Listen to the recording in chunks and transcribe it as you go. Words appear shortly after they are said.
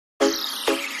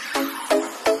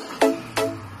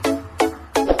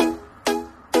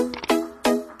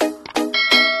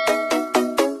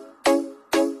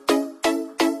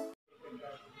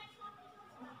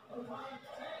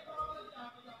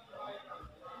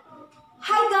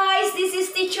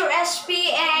Teacher Espie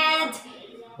and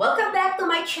welcome back to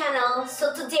my channel.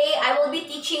 So today I will be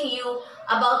teaching you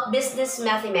about business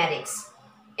mathematics.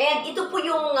 And ito po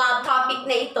yung topic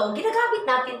na ito, ginagamit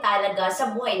natin talaga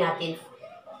sa buhay natin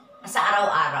sa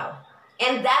araw-araw.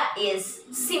 And that is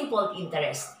simple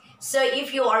interest. So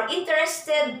if you are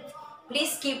interested,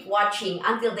 please keep watching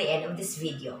until the end of this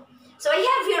video. So I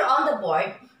have here on the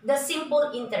board the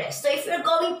simple interest. So if you're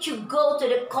going to go to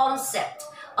the concept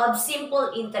of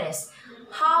simple interest,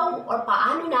 how or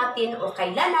paano natin o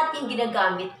kailan natin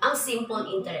ginagamit ang simple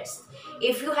interest.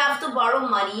 If you have to borrow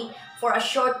money for a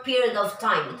short period of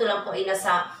time, ito lang po ay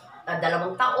nasa 2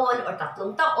 taon or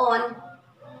 3 taon,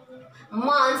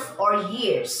 month or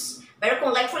years. Pero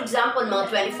kung like for example,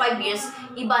 mga 25 years,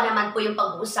 iba naman po yung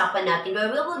pag-uusapan natin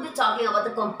where we will be talking about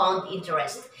the compound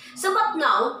interest. So but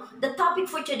now, the topic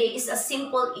for today is a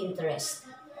simple interest.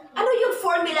 Ano yung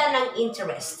formula ng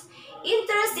interest?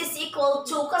 Interest is equal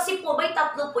to, kasi po may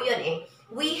tatlo po yun eh.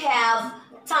 We have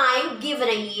time given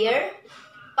a year,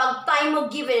 pag time mo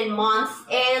given in month,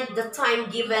 and the time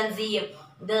given the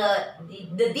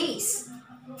days.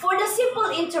 For the simple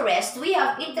interest, we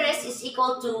have interest is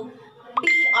equal to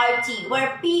PRT,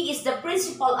 where P is the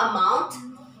principal amount,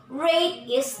 rate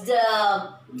is the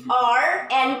R,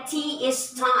 and T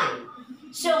is time.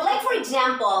 So like for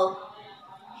example,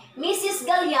 Mrs.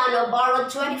 Galliano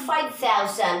borrowed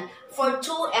 25,000 for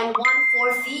 2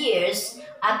 1/4 years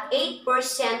at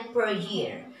 8% per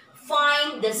year.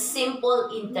 Find the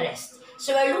simple interest.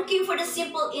 So we're looking for the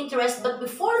simple interest, but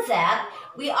before that,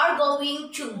 we are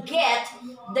going to get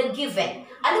the given.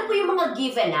 Ano po yung mga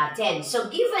given natin? So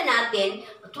given natin,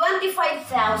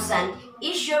 25,000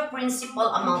 is your principal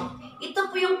amount.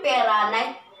 Ito po yung pera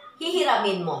na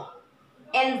hihiramin mo.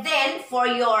 And then, for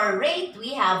your rate,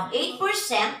 we have 8%.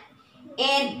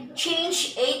 And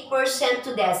change 8%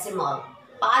 to decimal.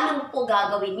 Paano mo po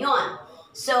gagawin yon?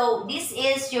 So, this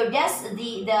is your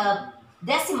the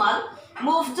decimal.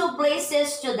 Move 2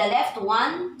 places to the left,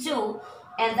 1, 2,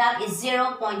 and that is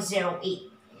 0.08.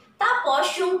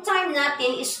 Tapos, yung time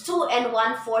natin is 2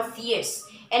 1/4 years.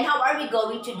 And how are we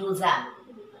going to do that?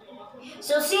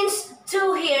 So, since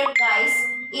 2 here, guys,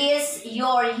 is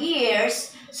your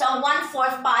years, so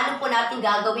 1/4, paano po natin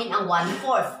gagawin ang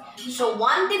 1/4? So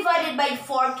 1 divided by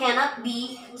 4 cannot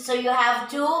be, so you have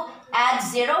to add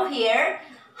 0 here.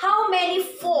 How many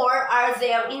 4 are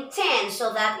there in 10? So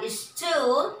that is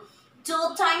 2.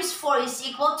 2 times 4 is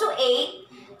equal to 8.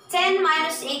 10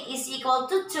 minus 8 is equal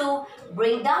to 2.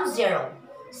 Bring down 0.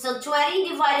 So 20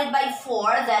 divided by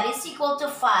 4, that is equal to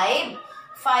 5.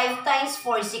 5 times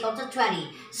 4 is equal to 20.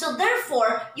 So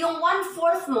therefore, yung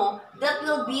 1/4 mo, that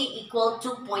will be equal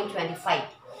to 0.25.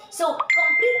 So,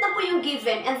 complete na po yung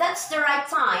given, and that's the right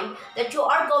time that you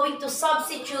are going to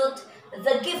substitute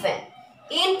the given.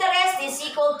 Interest is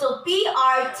equal to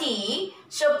PRT,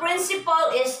 so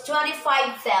principal is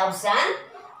 25,000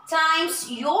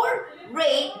 times your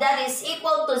rate, that is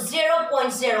equal to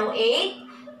 0.08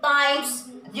 times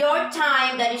your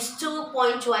time, that is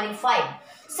 2.25.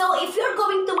 So, if you're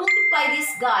going to multiply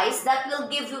this, guys, that will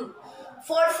give you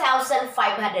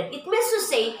 4,500. It means to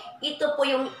say, ito po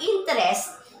yung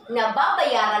interest na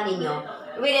babayaran ninyo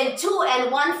within 2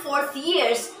 1/4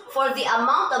 years for the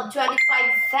amount of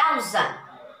 25,000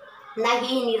 na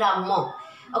hihiniram mo.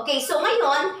 Okay, so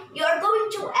ngayon, you are going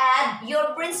to add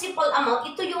your principal amount.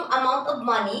 Ito yung amount of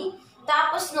money.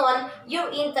 Tapos nun,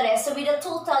 your interest. So with a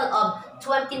total of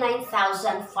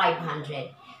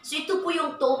 29,500. So ito po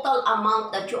yung total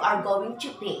amount that you are going to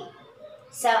pay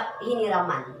sa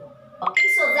hiniraman. Okay,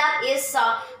 so that is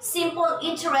simple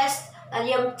interest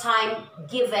yung time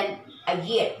given a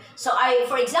year. So,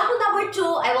 for example, number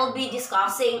 2, I will be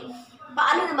discussing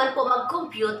paano naman po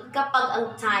mag-compute kapag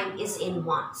ang time is in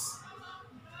months.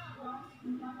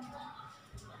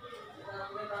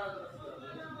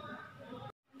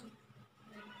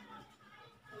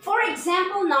 For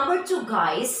example, number 2,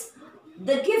 guys,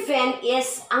 the given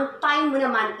is, ang time mo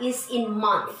naman is in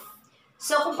month.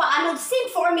 So, kung paano,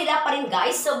 same formula pa rin,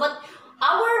 guys. So, but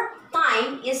our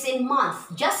time is in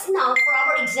month. Just now, for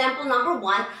our example number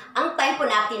 1, ang time po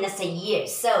natin nasa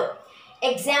years. So,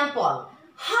 example,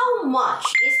 how much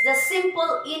is the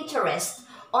simple interest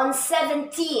on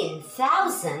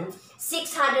 17,600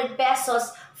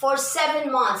 pesos for 7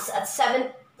 months at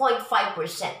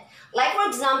 7.5%? Like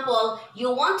for example, you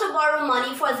want to borrow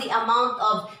money for the amount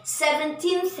of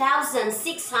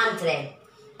 17,600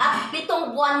 at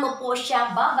 7 buwan mo po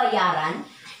siya babayaran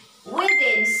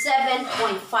within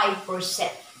 7.5%.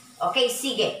 Okay,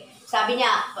 sige. Sabi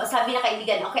na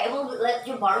kaibigan, okay, I will let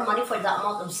you borrow money for the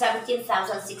amount of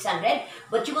 17,600,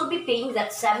 but you will be paying that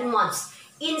 7 months.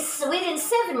 Within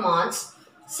 7 months,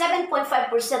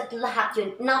 7.5% lahat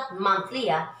yun, not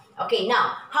monthly. Okay,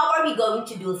 now, how are we going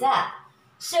to do that?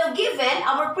 So, given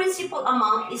our principal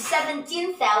amount is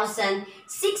 17,600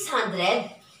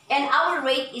 and our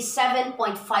rate is 7.5%.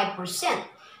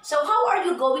 So, how are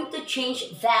you going to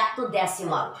change that to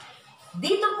decimal?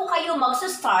 Dito po kayo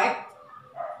magsa-start,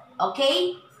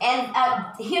 okay? And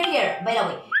here, by the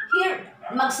way, here,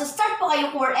 magsa-start po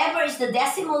kayo wherever is the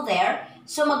decimal there.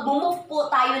 So, mag-move po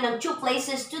tayo ng 2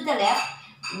 places to the left.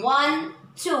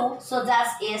 1, 2, so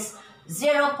that is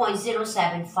 0.075.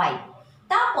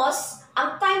 Tapos,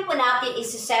 ang time po natin is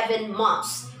 7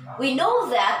 months. We know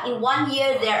that in 1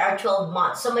 year, there are 12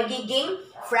 months. So, magiging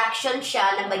fraction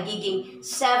siya na magiging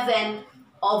 7/12.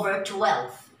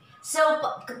 So,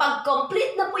 kapag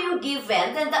complete na po yung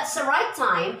given, then that's the right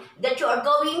time that you are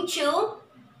going to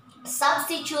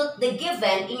substitute the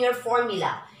given in your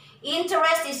formula.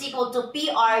 Interest is equal to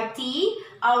PRT.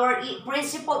 Our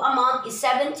principal amount is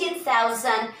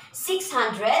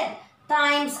 17,600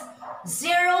 times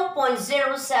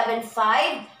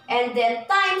 0.075 and then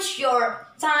times your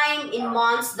time in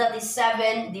months, that is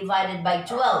 7 divided by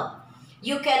 12.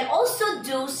 You can also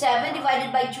do 7 divided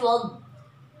by 12,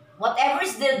 whatever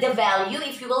is the value,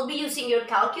 if you will be using your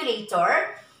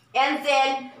calculator, and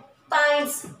then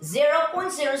times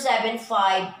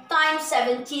 0.075 times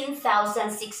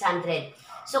 17,600.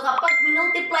 So kapag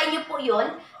multiply nyo po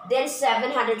yun, then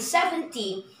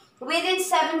 770. Within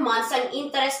 7 months, ang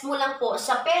interest mo lang po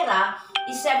sa pera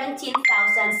is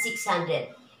 17,600.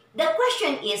 The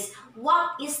question is,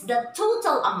 what is the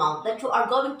total amount that you are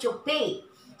going to pay?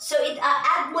 So,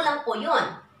 add mo lang po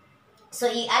yun. So,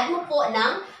 i-add mo po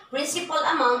ng principal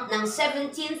amount ng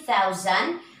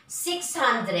 17,600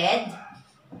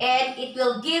 and it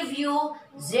will give you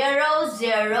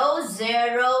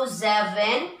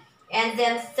 0,007 and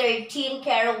then 13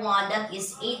 kara 1, that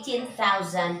is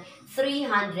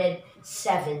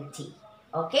 18,370.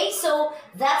 Okay, so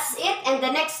that's it. And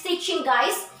the next teaching,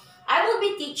 guys, I will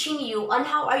be teaching you on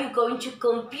how are you going to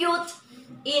compute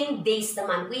in days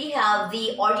naman. We have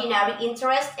the ordinary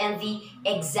interest and the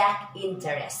exact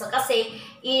interest. So kasi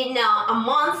in a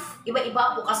month,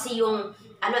 iba-iba po kasi yung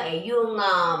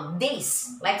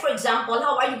days. Like for example,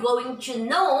 how are you going to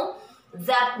know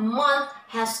that month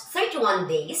has 31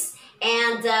 days?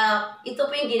 And ito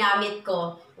po yung ginamit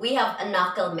ko. We have a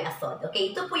knuckle method.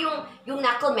 Okay, ito po yung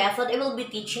knuckle method I will be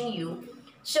teaching you.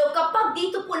 So kapag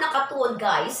dito po nakatuon,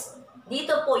 guys,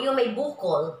 dito po yung may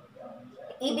bukol,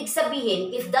 ibig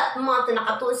sabihin, if that month na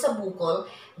nakatuon sa bukol,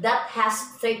 that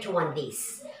has 31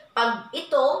 days. Pag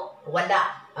ito,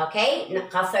 wala. Okay?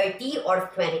 Naka-30 or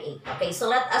 28. Okay? So,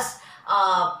 let us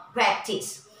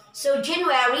practice. So,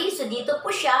 January, so dito po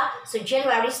siya. So,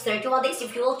 January is 31 days.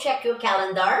 If you will check your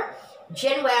calendar,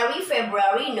 January,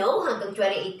 February, no. Hanggang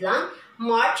 28 lang.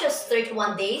 March has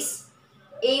 31 days.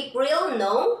 April,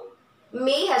 no.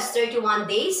 May has 31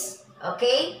 days.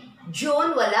 Okay?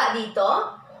 June, wala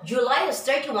dito. July has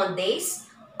 31 days.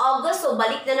 August, so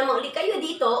balik na naman ulit kayo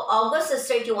dito. August has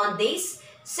 31 days.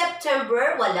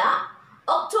 September, wala.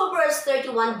 October has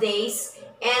 31 days.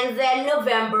 And then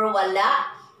November, wala.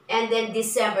 And then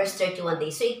December is 31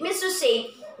 days. So it means to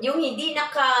say, yung hindi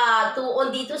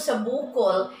nakatuon dito sa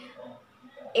bukol,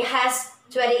 it has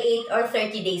 28 or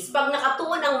 30 days. Pag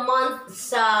nakatuon ang month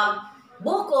sa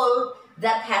bukol,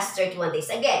 that has 31 days.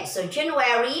 Again, so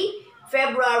January,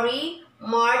 February,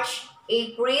 March,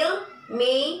 April,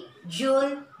 May,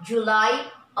 June,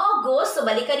 July, August, so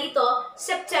balik ka dito,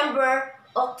 September,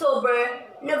 October,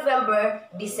 November,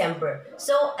 December.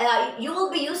 So, you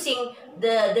will be using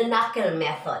the knuckle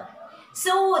method.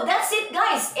 So, that's it,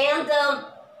 guys. And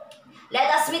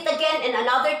let us meet again in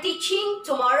another teaching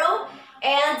tomorrow.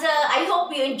 And I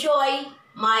hope you enjoy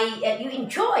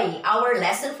our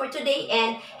lesson for today.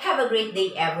 And have a great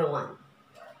day, everyone.